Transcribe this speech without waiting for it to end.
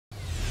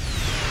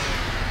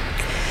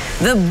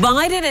The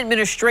Biden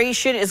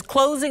administration is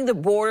closing the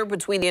border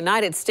between the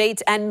United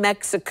States and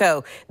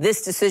Mexico.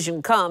 This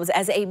decision comes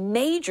as a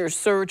major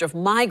surge of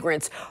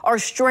migrants are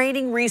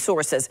straining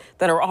resources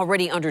that are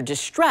already under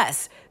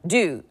distress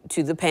due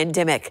to the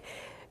pandemic.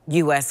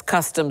 U.S.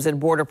 Customs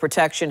and Border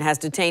Protection has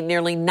detained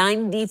nearly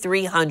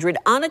 9,300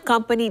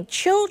 unaccompanied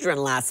children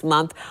last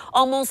month,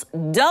 almost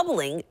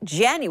doubling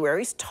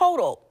January's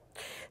total.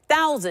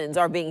 Thousands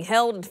are being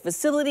held in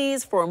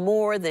facilities for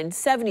more than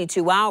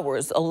 72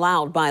 hours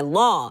allowed by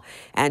law.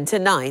 And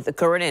tonight, the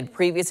current and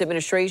previous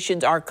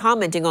administrations are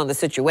commenting on the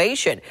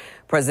situation.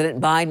 President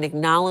Biden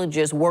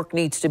acknowledges work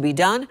needs to be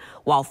done,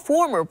 while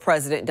former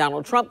President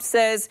Donald Trump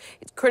says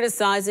it's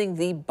criticizing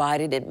the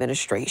Biden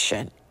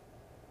administration.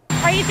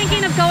 Are you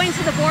thinking of going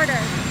to the border?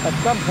 At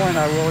some point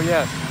I will,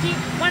 yes. Do you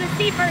want to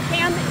see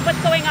firsthand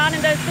what's going on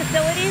in those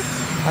facilities?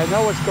 I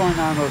know what's going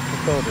on in those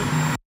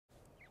facilities.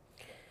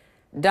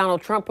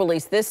 Donald Trump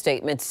released this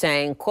statement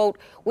saying, quote,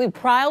 "We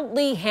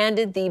proudly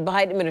handed the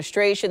Biden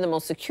administration the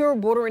most secure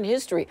border in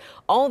history.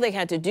 All they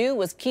had to do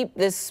was keep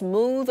this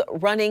smooth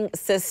running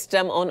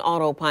system on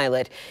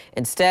autopilot."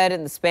 Instead,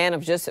 in the span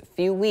of just a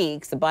few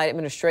weeks, the Biden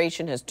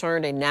administration has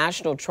turned a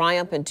national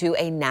triumph into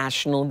a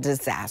national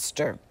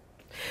disaster.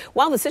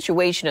 While the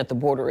situation at the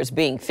border is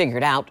being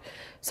figured out,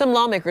 some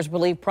lawmakers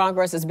believe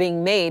progress is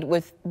being made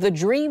with the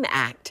DREAM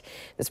Act.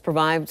 This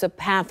provides a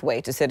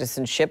pathway to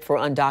citizenship for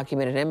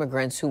undocumented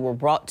immigrants who were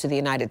brought to the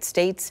United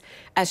States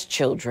as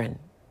children.